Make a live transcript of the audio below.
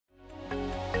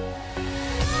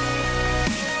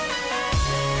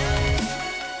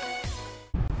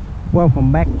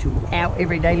Welcome back to our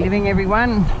everyday living,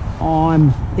 everyone.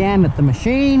 I'm down at the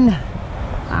machine,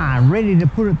 ready to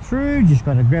put it through. Just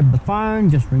got to grab the phone.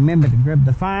 Just remember to grab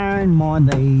the phone,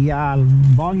 mind the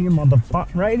volume of the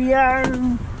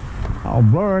radio. I'll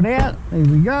blur it out. There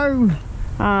we go.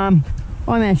 I'm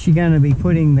actually going to be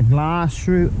putting the glass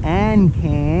through and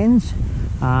cans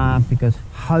because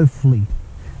hopefully,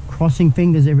 crossing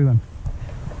fingers everyone,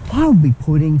 I'll be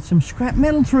putting some scrap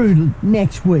metal through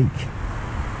next week.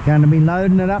 Going to be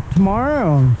loading it up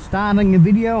tomorrow and starting a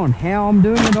video on how I'm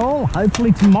doing it all,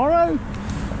 hopefully tomorrow.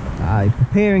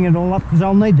 Preparing it all up because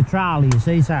I'll need the trailer, you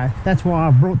see, so that's why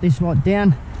I've brought this lot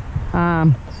down.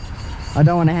 I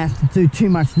don't want to have to do too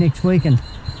much next week and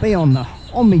be on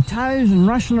my toes and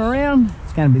rushing around.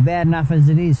 It's going to be bad enough as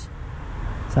it is.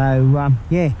 So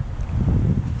yeah,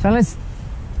 so let's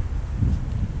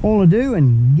all do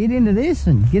and get into this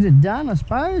and get it done, I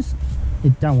suppose.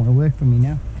 It don't want to work for me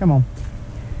now. Come on,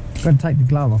 got to take the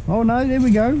glove off. Oh no, there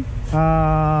we go.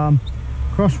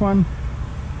 Cross one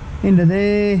into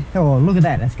there. Oh, look at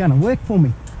that, that's going to work for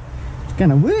me. It's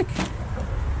going to work.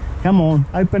 Come on,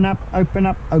 open up, open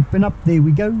up, open up. There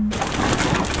we go.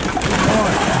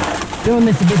 Alright, doing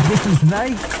this a bit different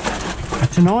today,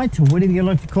 tonight, or whatever you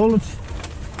like to call it.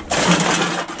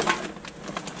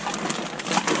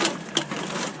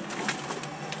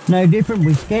 No different,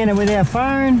 we scan it with our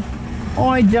phone.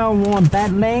 I don't want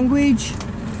that language.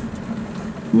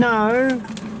 No.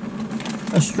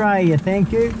 Australia,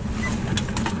 thank you.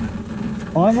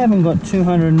 I haven't got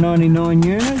 299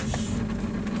 units.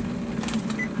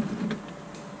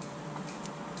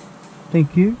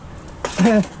 Thank you.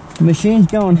 The machine's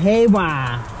going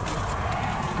haywire.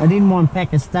 I didn't want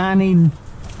Pakistani.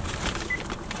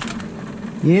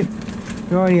 Yep.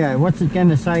 Rightio, what's it going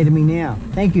to say to me now?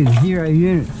 Thank you, 0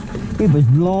 units. It was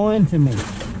lying to me.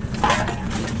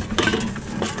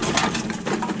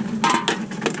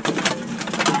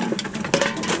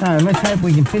 So let's hope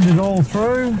we can fit it all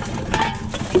through.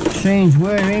 Machines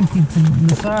were empty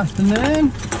this afternoon.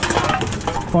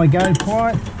 If I go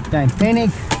quiet, don't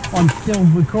panic. I'm still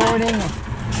recording.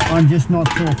 I'm just not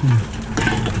talking.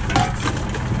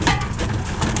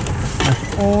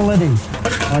 That's all it is.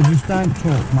 I just don't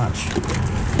talk much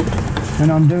when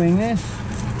I'm doing this.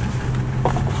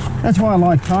 That's why I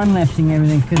like time-lapsing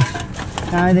everything, because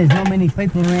there's not many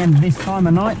people around this time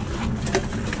of night.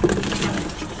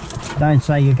 Don't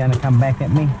say you're going to come back at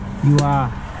me. You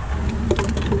are.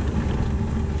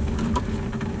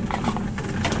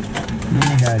 There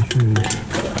we go through.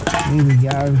 Here we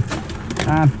go.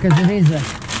 Because it is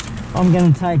I'm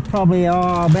going to take probably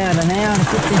about an hour to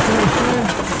put this all through.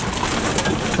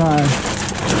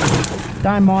 So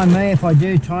don't mind me if I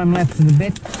do time-lapse it a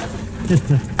bit, just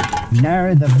to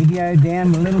narrow the video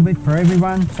down a little bit for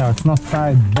everyone, so it's not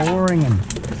so boring and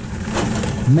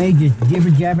me just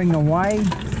jibber-jabbing away.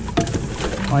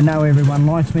 I know everyone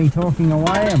likes me talking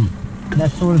away and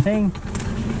that sort of thing.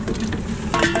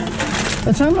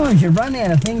 But sometimes you run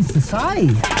out of things to say.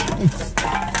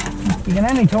 You can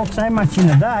only talk so much in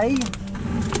a day.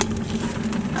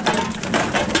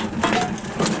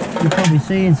 You'll probably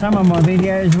see in some of my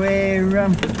videos where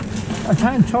I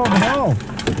don't talk at all.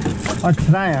 Like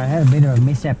today I had a bit of a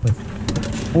mishap with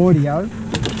audio.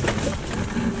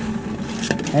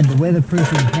 Had the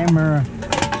weatherproofing camera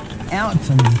out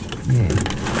and yeah.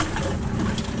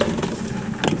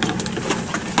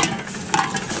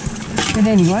 But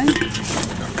anyway,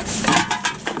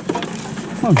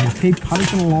 I'll just keep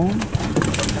poking along.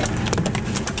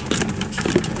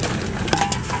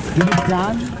 Get it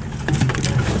done.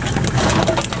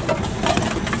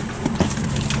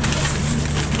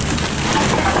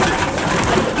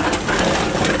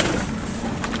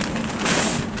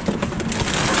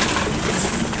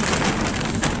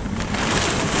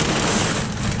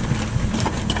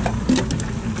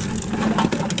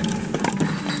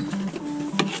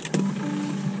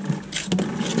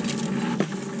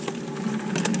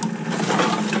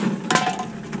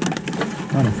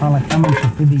 Got a fella coming to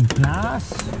fill his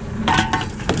glass.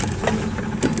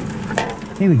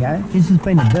 Here we go. This has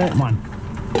been a dirt one.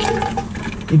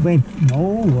 It went,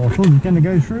 oh, I thought it was going to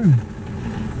go through.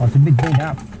 Oh, it's a bit bent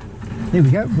up. There we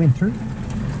go, went through.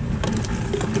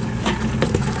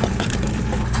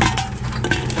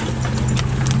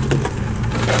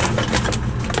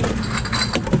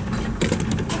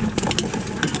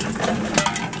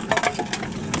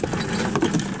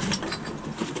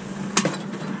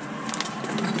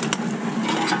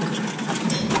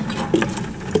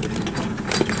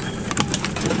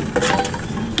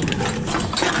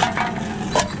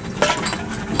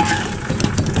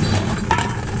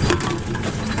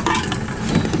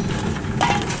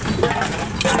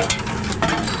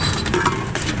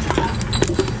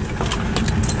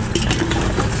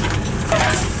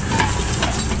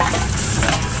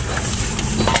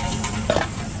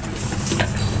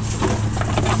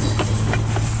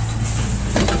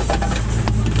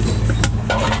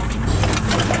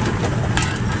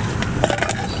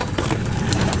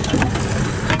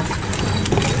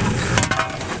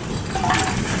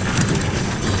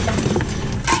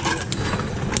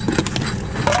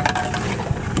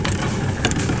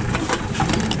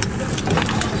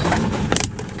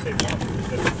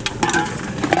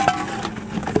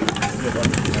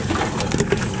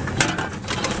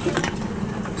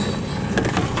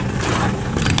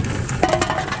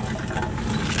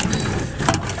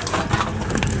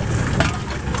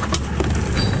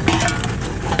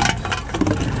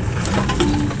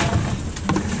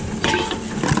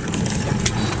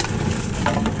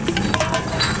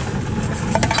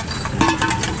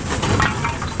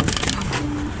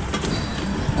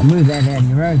 I'll move that out of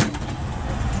your road.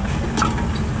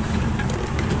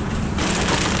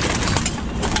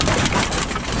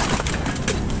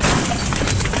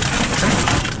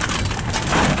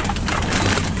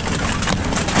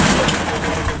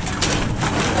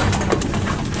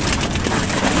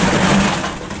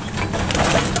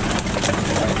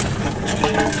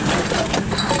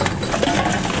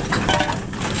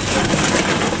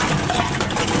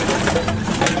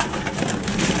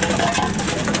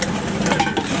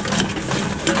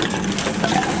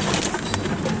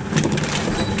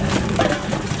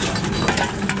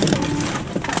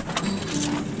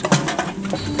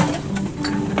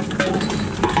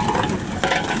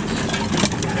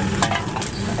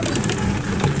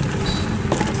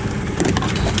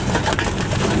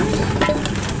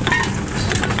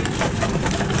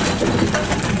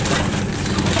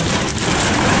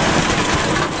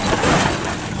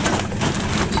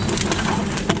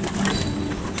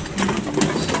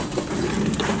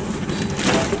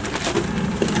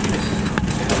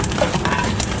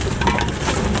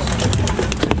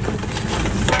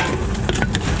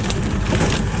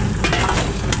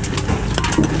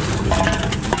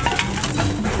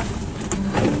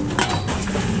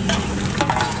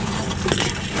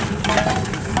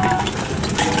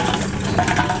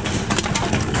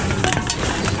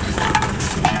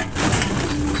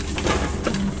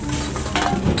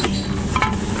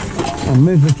 I'll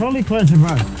move the trolley closer, bro.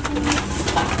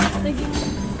 Thank you.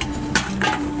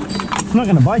 It's not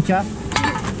going to bite you.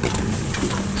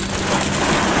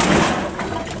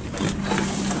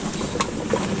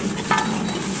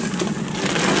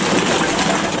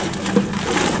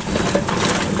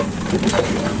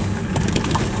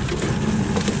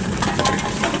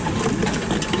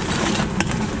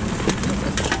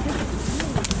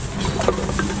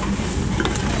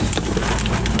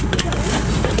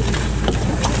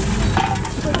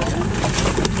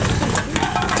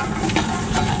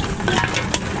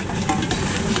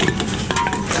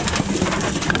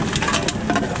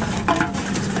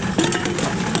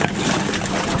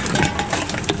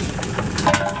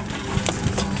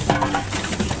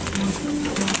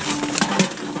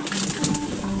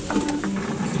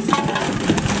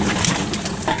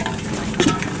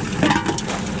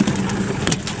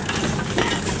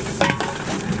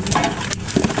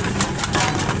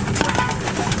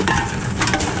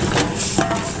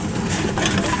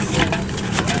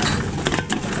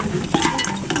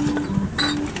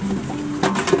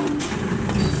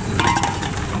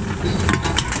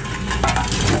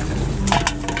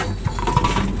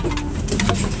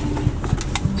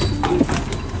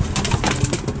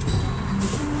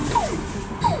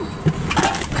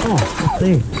 Oh,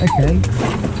 there. Okay.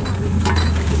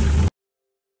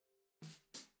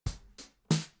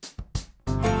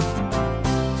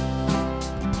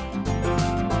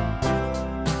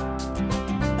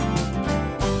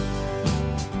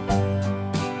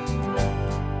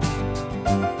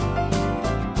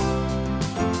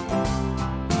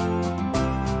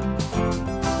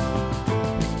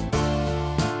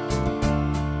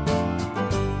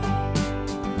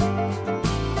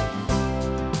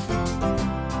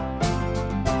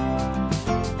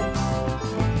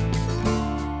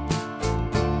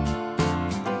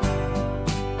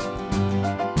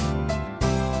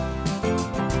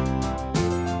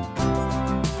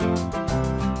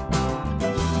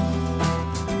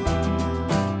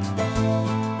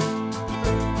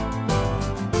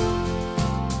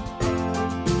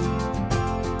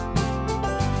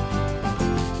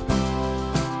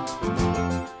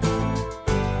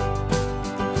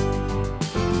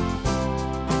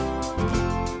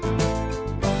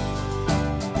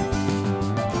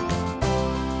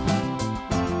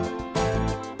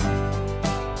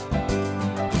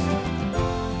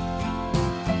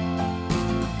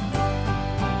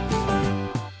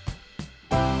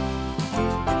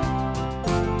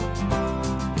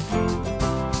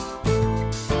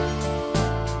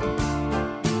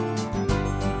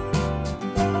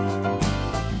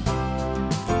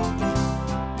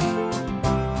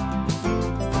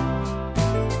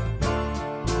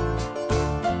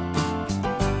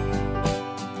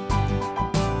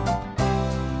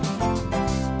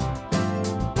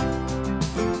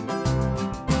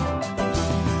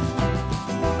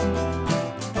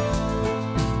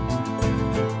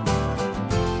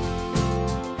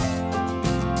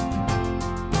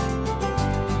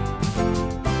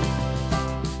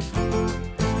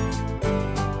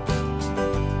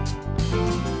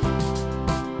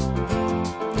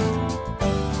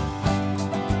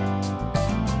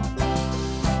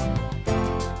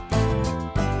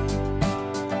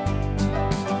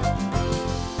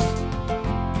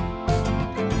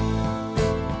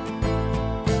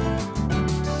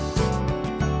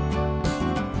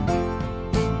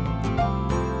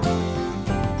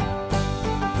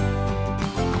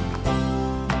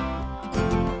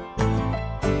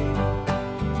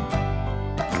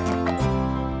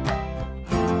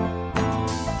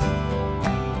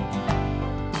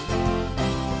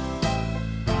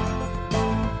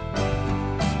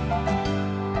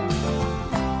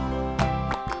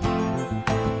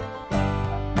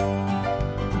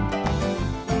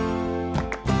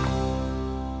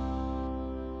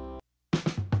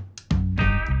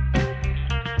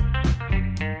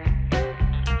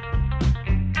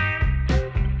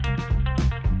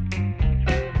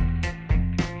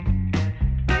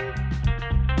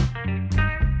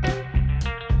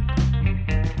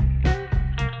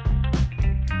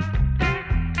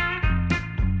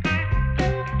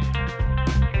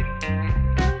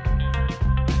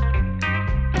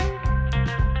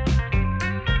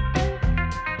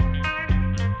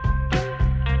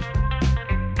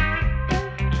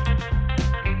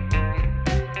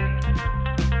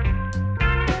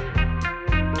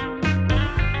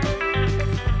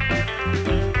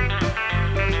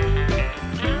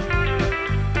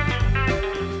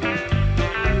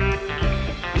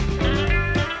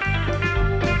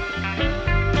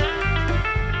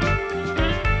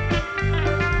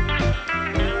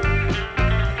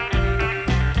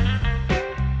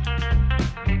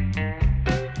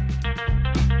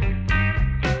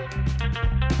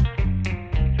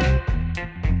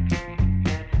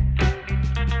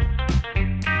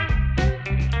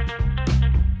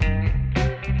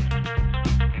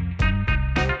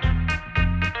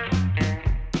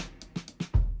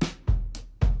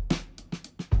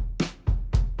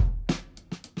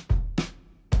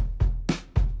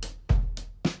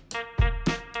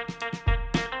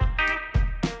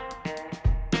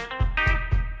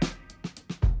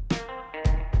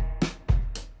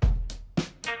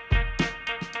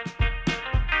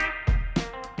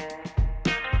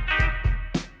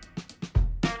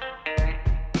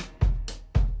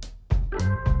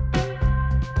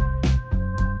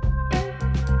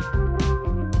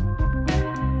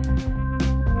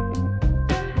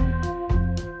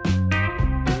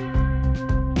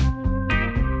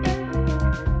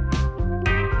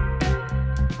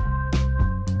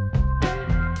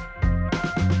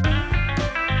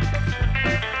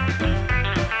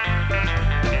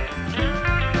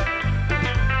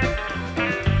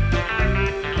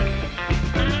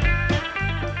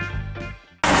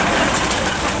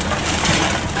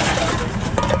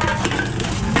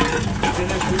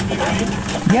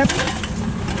 Yep.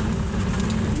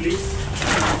 Please.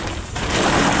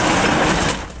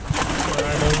 Sorry,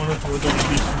 I don't want to hold on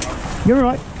this. You're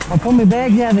right. I'll pull my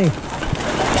bags out there.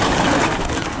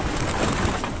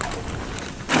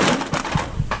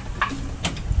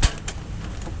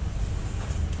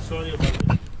 Sorry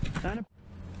about it.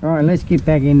 Alright, let's get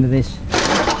back into this.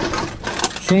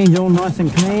 Machine's all nice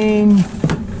and clean.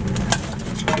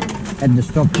 Had to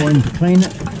stop for him to clean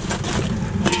it.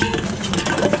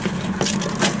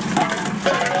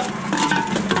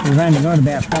 We've only got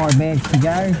about 5 bags to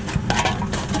go,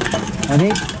 I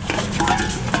think.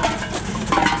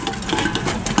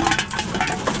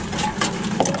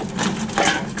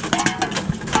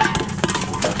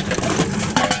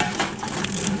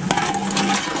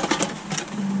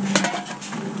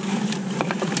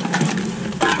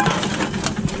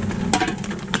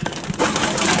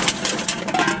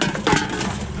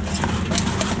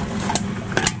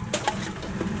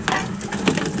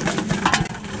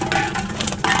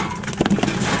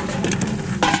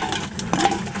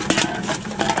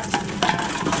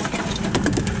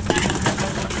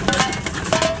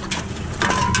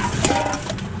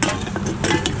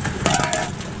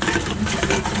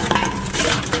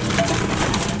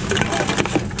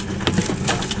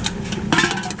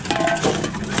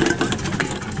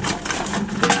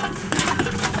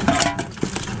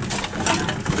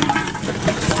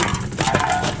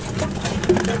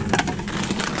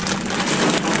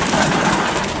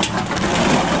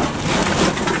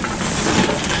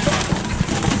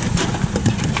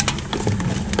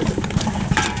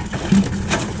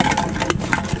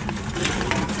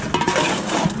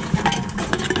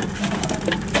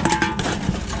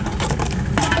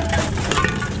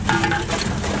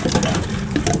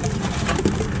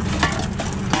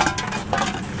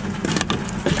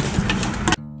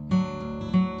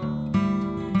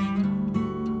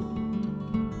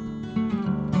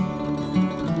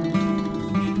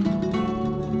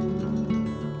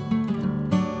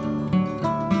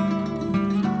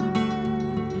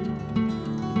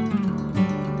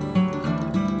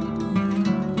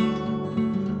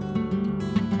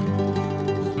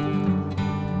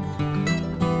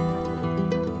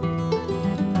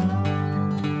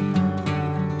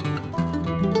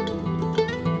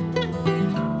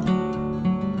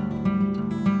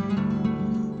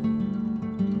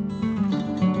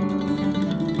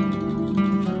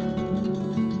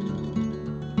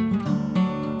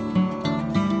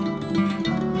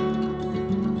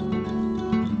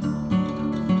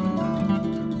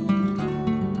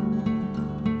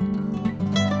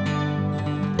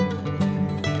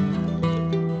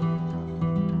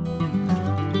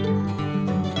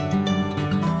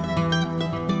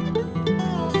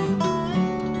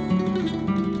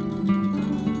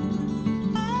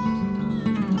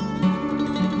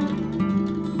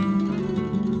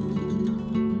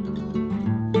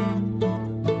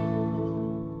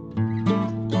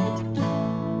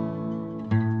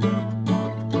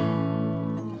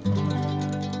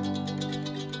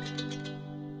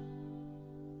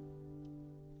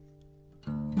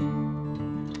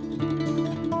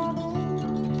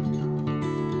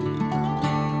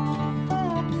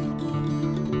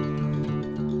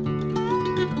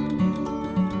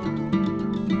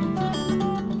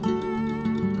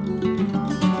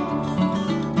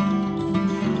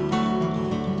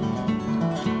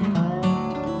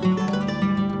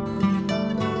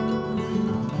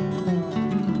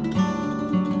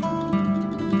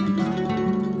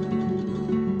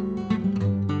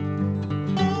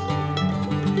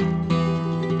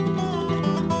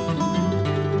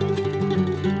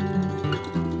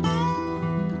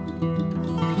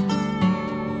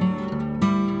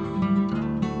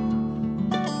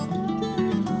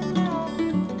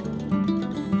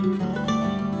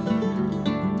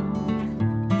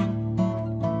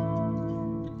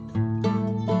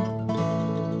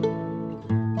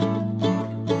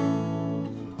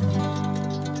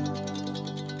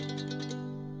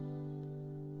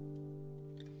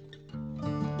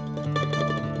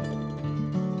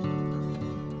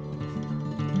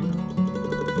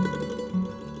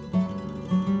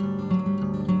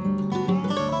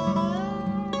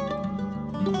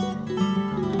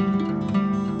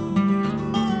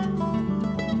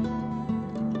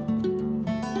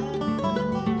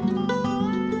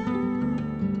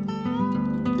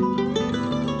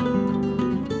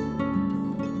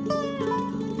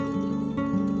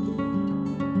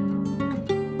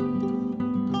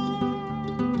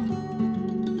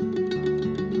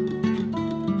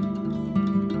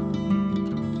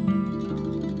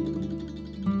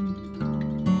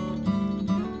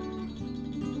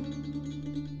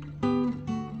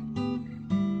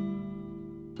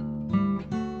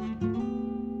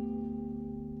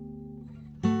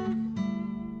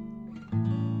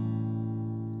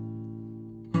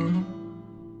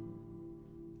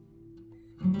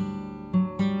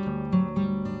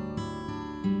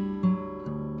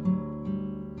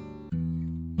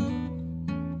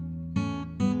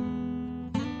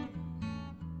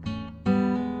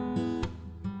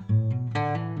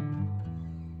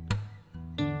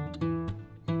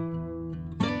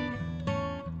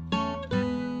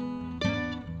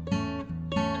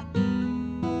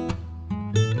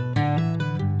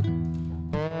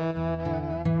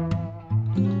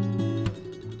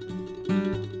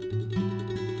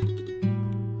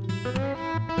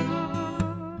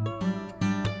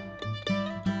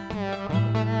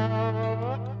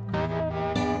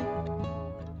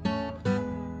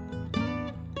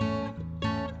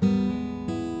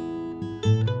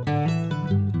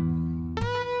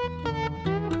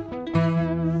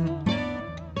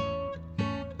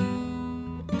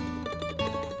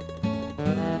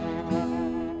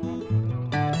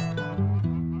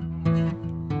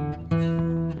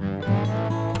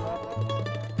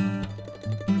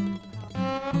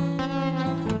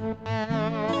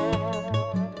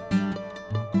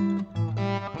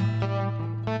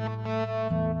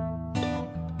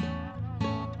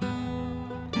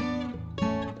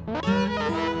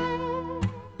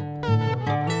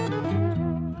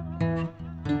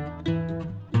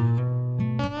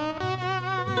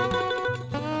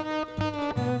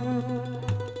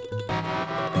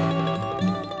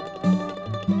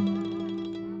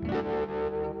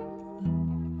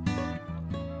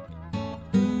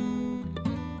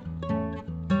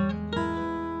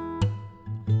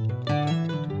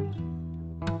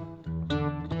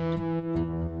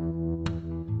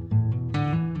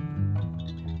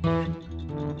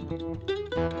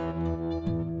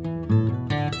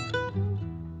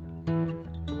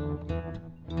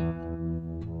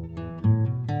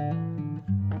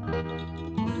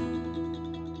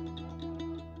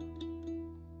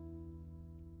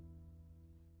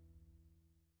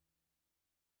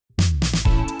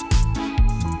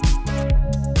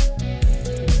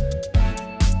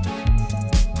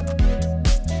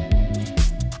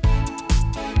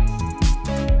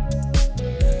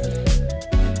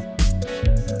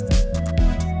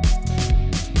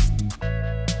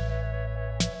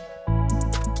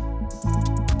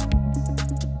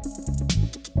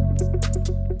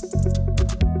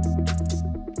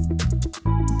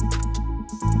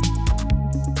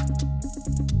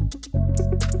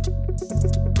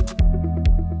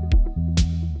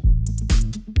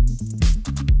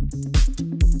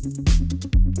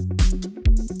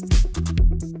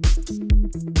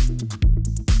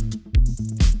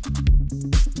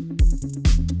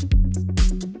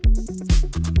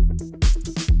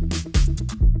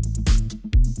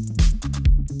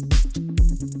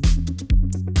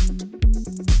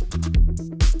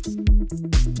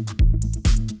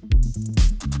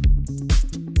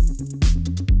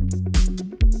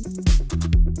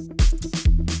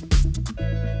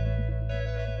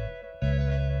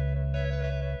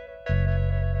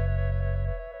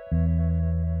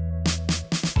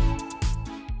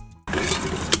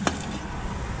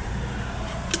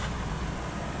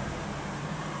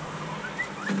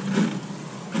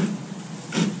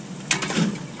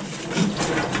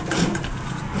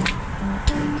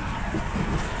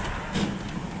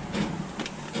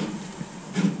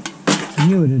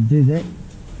 knew it'd do that.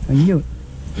 I knew it.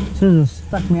 As soon as I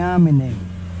stuck my arm in there.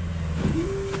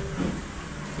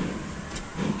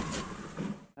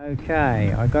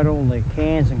 Okay, I got all the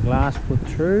cans and glass put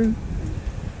through.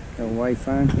 Go away,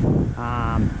 phone.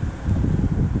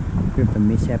 Bit of a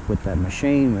mishap with the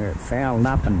machine where it fouled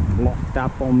up and blocked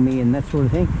up on me and that sort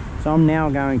of thing. So I'm now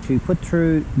going to put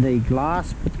through the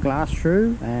glass, put the glass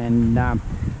through, and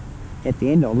at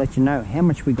the end I'll let you know how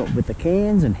much we got with the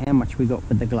cans and how much we got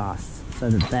with the glass, so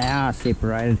that they are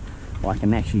separated. I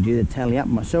can actually do the tally up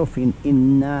myself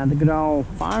in the good old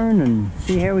phone and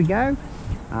see how we go.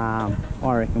 I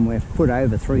reckon we've put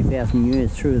over 3,000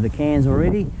 units through the cans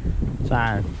already,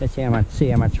 so that's how much. See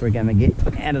how much we're going to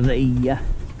get out of the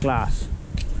glass.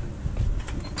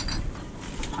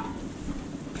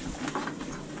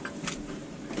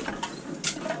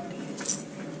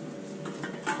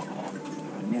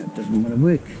 Now it doesn't want to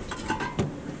work.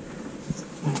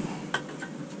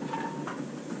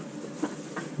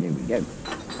 There we go.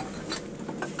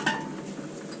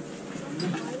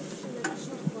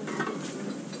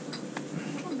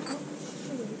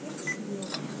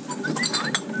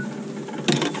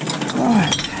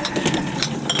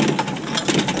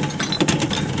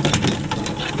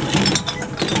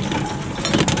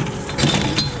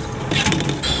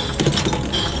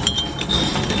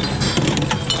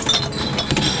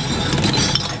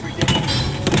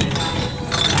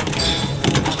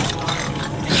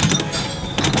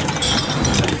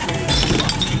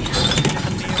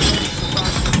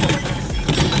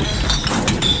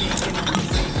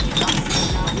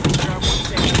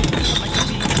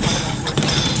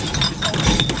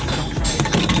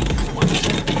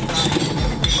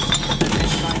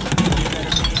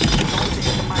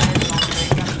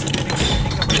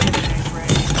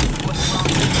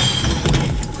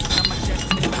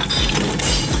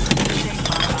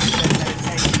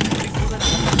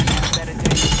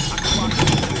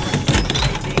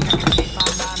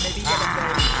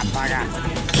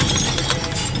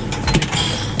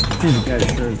 Didn't go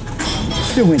through.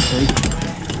 Still went through.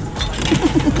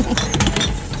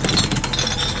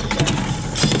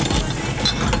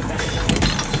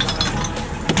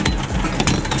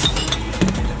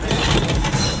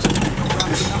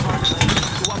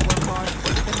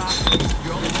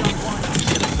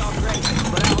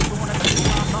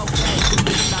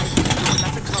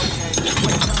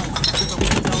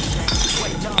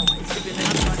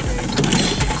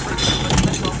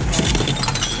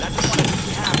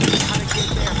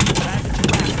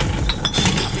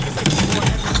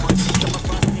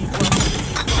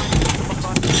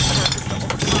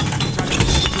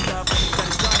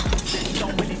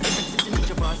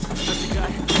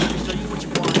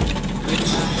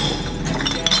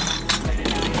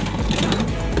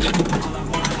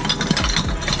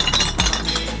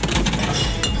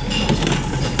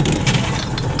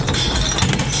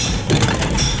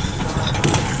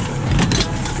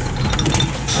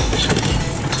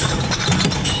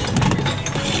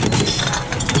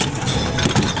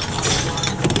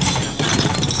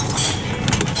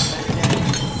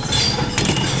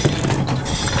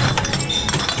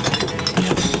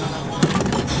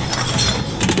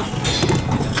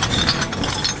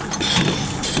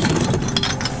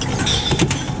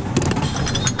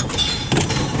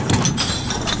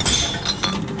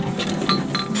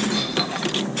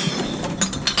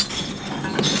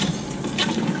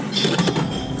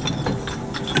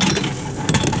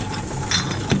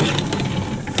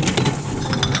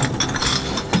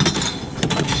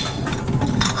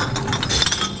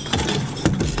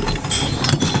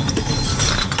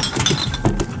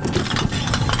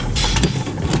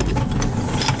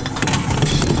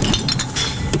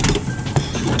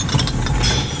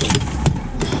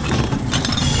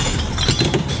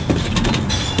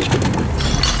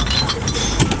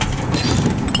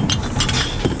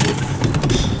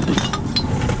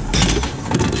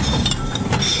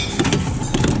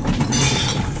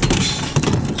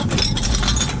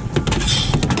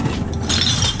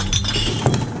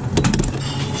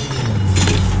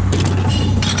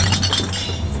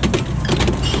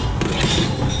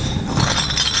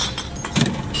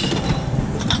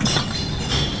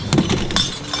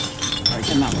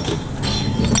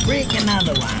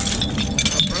 Another one.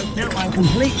 I broke that one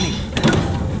completely.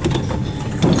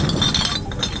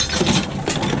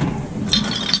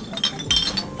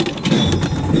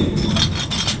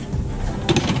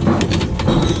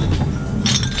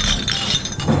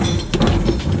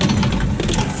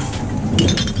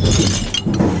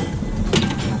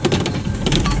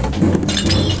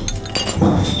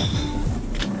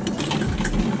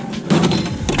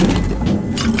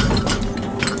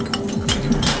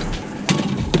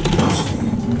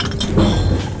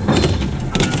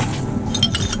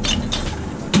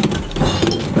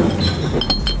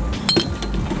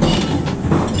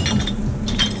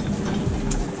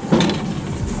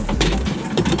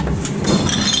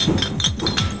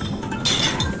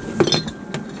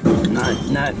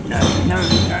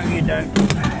 No, you don't.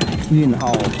 Put it in the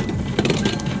hole.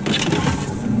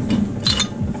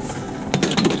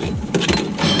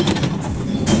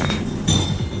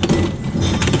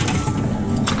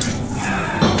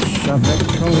 Shove that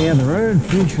trolley out of the road,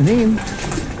 finish with him.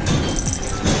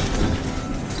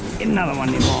 Get another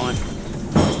one in line.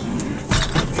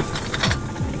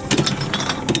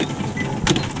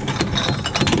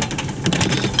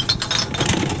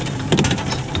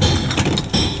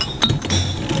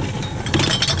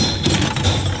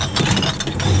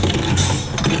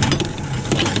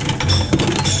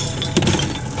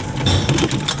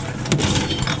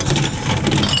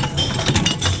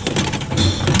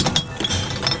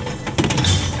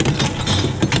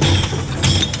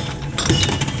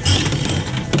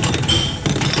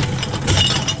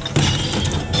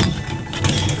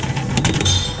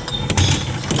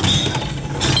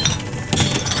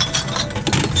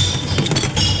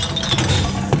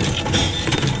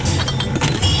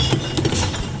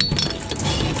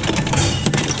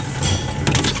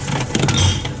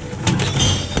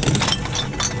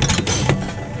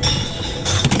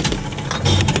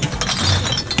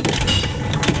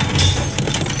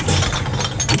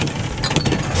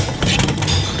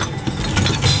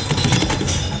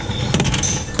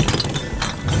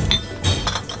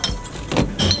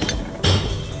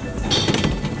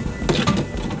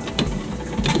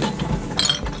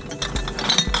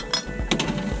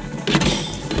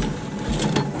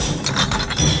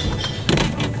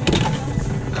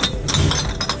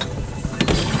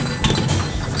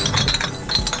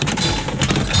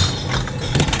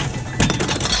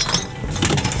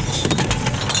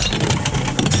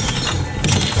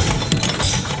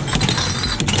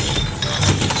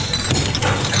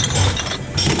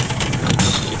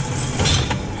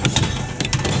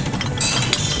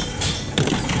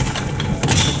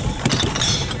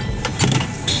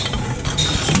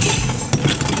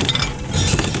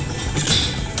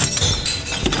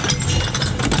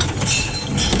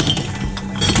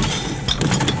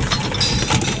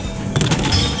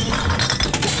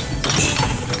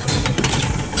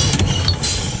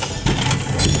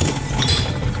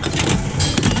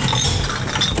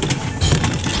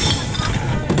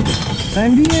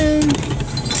 Same to you.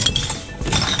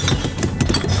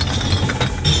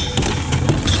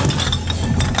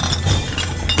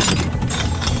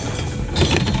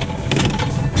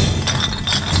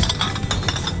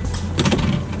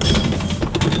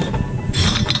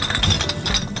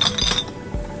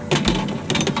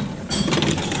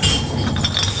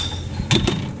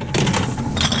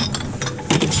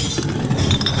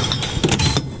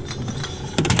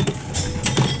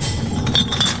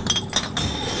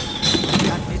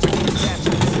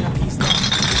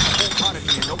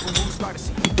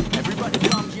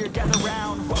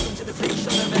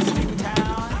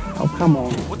 Oh, come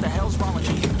on. What the hell's wrong with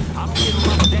me? I don't get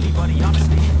along with anybody,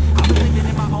 honestly. I've been living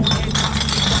in my own head,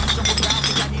 constantly trying to jump around,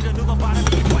 think I need a new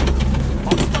lobotomy. Wait,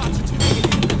 all these thoughts are too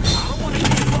negative. I don't want to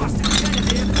get lost in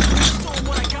repetitive. I'm doing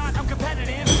what I got, I'm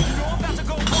competitive. You know I'm about to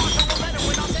go wrong, so I'll let it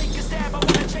win. I'll take a stab, I want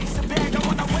to chase a bag. I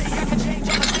want to wake, I can change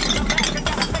all the things I'm back. I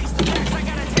gotta face the facts, I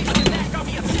gotta taste the back. I'll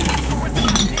be obsessed with the rest of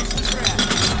my ninja trap.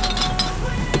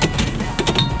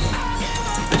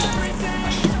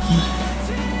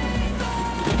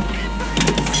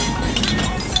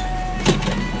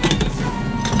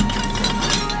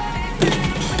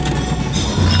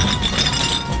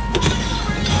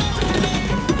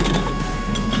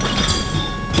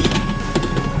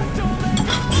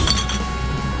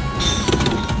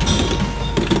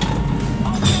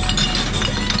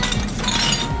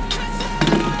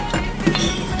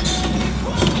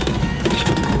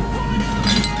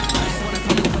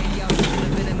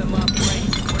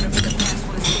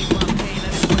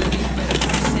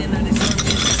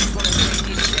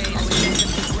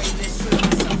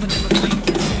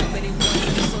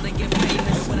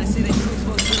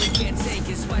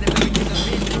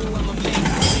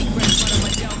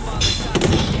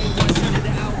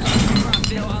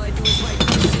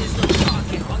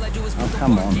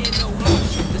 Come on.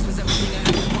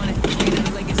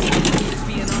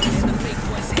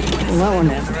 Pull that one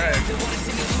out.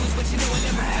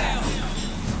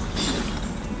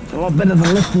 It's a lot better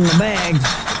than lifting the bags.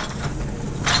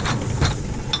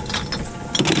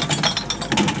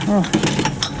 Oh.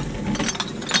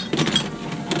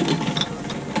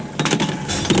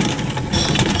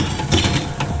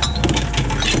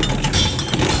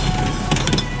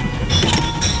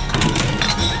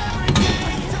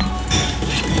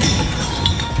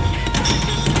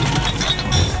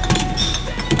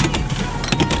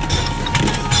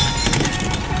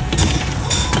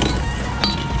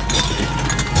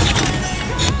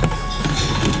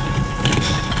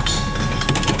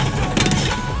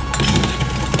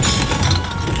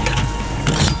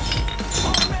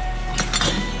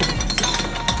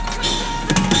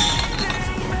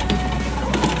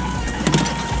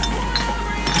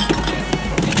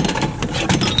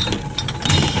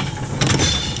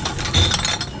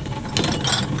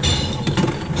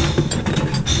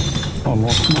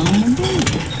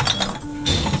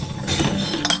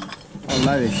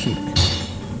 load of shit.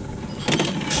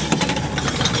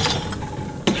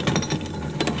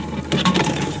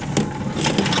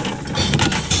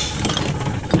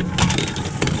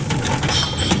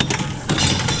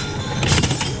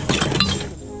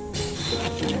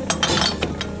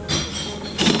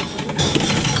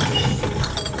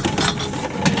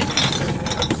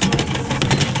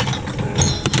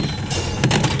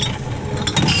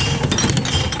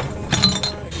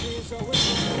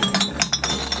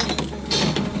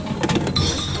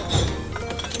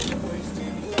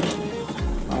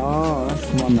 Oh, that's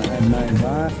the one that had no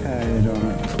barcode on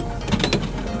it.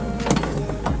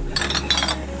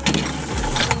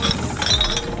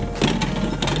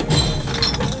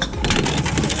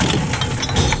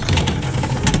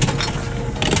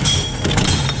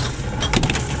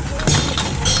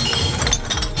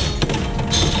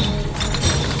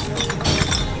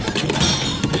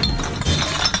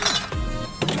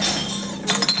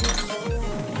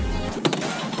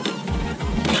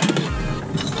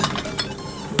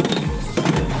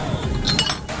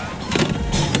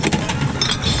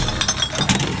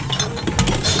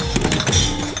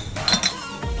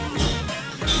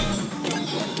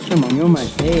 Come on, you're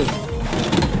almost there.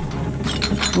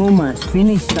 Almost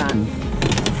finished, son.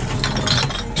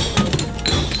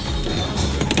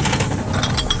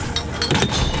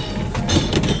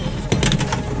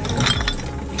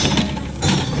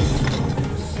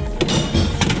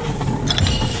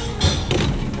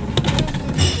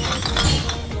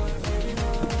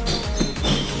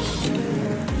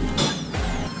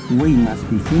 We must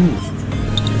be finished.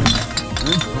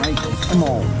 Let's break it. Come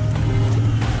on.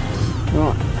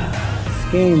 Right.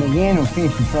 Scan him again, or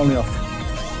finish the trolley off.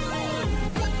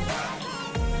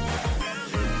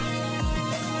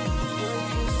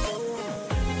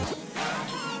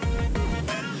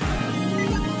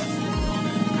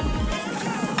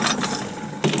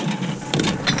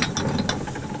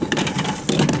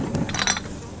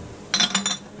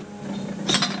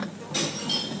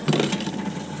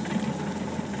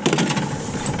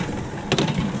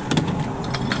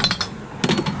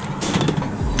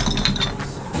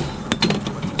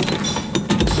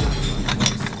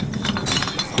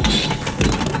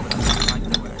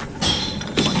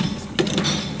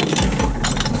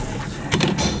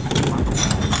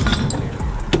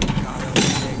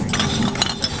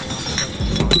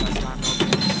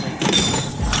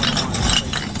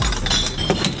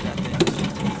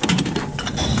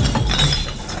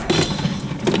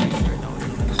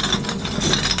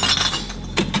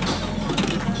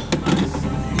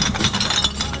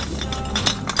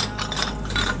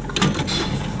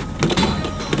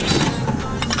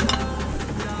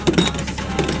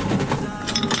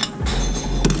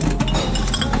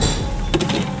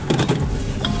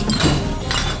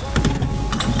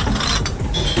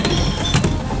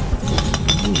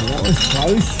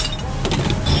 Close.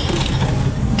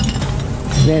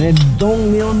 Is that a dong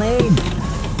meal made?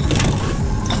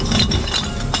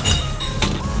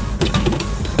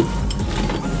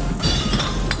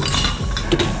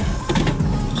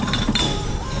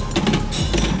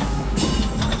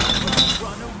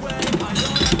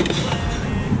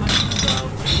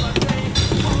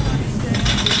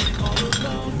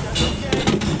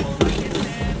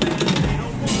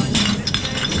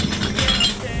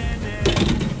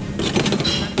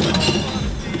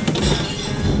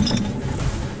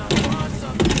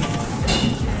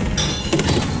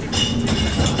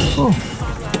 Oh,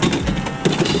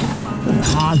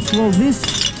 hard slog this.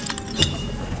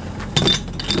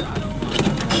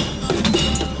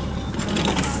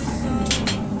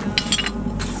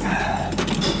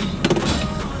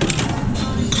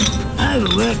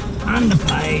 Overworked,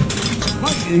 underpaid,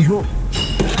 like usual.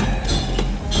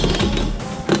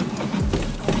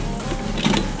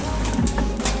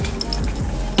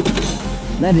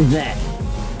 That is that.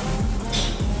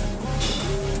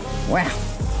 Wow.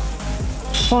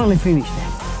 Finally finished that.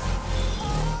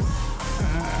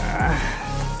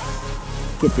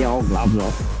 Get the old gloves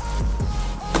off.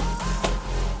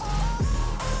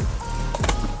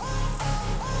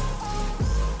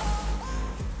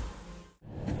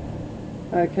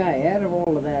 Okay, out of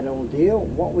all of that ordeal,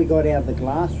 what we got out of the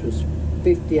glass was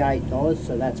 $58,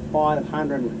 so that's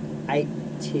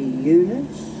 580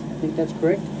 units. I think that's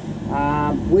correct.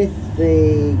 With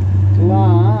the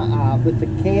glass, with the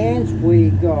cans,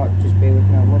 we got, just bear with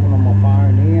me, I'm looking on my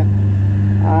phone here,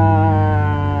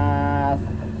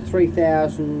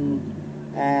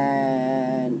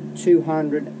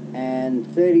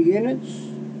 3,230 units. I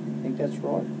think that's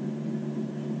right.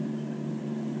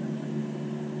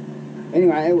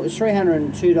 Anyway, it was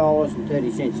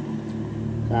 $302.30.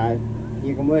 So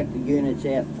you can work the units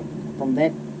out from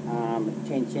that.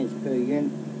 10 cents per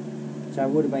unit. So it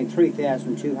would have been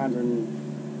 3,200.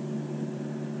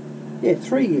 Yeah,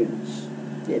 3 units.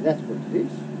 Yeah, that's what it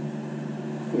is.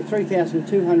 Yeah,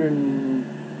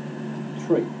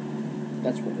 3,203.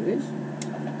 That's what it is.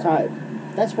 So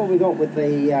that's what we got with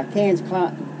the cans,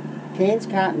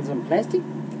 cartons, and plastic.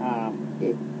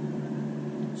 Yeah.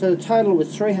 So the total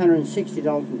was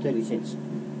 $360.30.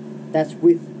 That's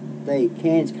with the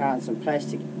cans, cartons, and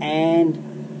plastic, and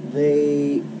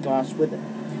the glass with it.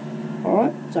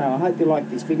 Alright, so I hope you like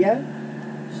this video.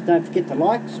 So don't forget to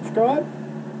like, subscribe,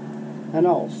 and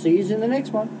I'll see you in the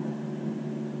next one.